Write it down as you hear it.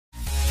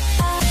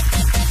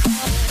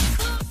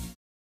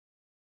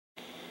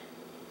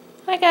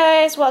Hi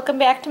guys, welcome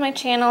back to my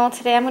channel.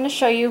 Today I'm going to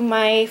show you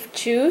my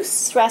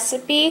juice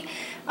recipe.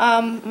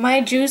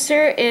 My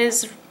juicer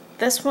is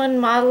this one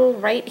model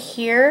right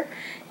here.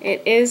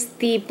 It is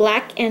the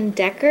Black &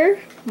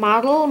 Decker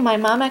model. My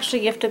mom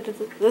actually gifted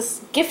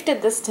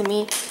this to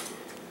me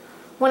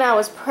when I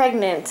was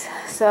pregnant.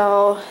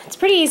 So it's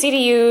pretty easy to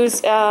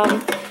use.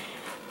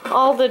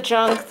 All the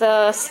junk,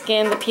 the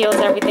skin, the peels,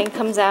 everything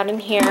comes out in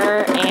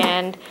here,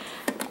 and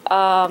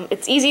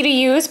it's easy to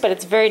use, but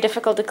it's very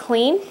difficult to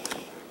clean.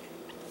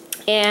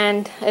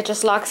 And it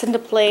just locks into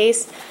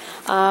place.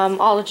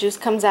 All the juice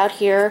comes out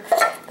here.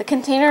 The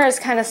container is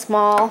kind of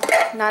small,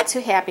 not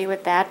too happy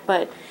with that,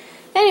 but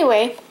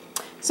anyway,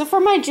 so for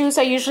my juice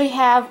I usually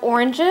have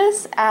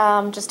oranges.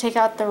 Just take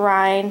out the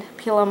rind,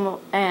 peel them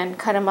and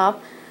cut them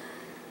up.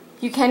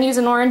 You can use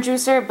an orange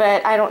juicer,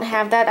 but I don't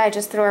have that. I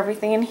just throw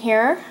everything in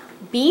here.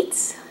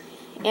 Beets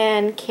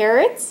and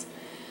carrots,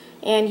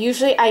 and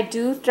usually I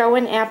do throw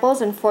in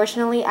apples.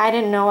 Unfortunately, I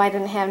didn't know I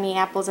didn't have any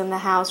apples in the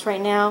house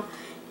right now,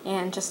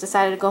 and just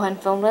decided to go ahead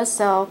and film this.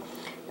 So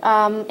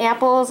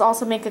apples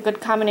also make a good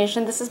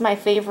combination. This is my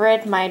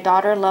favorite. My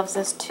daughter loves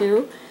this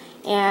too.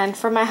 And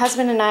for my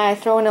husband and I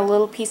throw in a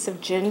little piece of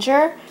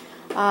ginger.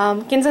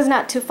 Ginza's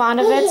not too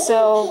fond of it,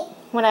 so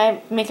when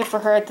I make it for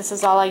her, this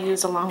is all I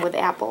use along with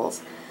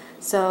apples.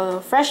 So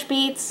fresh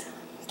beets,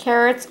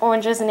 carrots,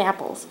 oranges, and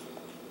apples.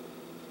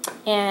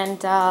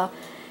 And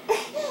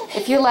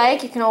if you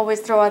like, you can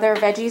always throw other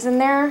veggies in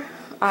there.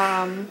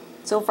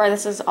 So far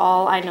this is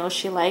all I know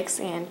she likes,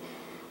 and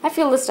I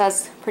feel this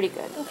does pretty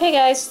good. Okay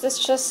guys, this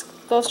just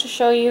goes to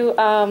show you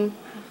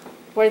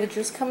where the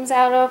juice comes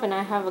out of, and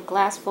I have a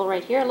glass full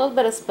right here, a little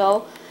bit of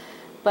spill,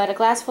 but a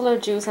glass full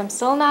of juice. I'm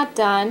still not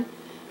done.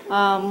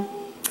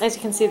 As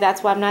you can see,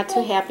 that's why I'm not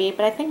too happy,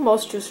 but I think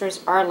most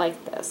juicers are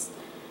like this.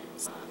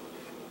 So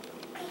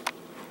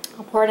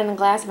I'll pour it in a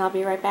glass and I'll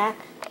be right back.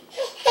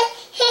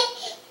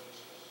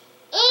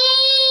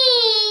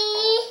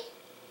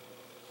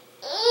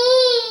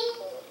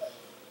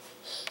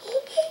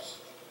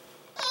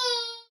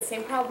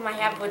 Same problem I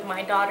have with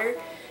my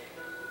daughter.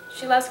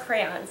 She loves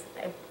crayons.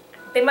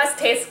 They must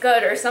taste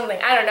good or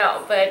something, I don't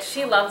know, but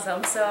she loves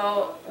them.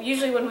 So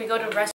usually when we go to restaurants,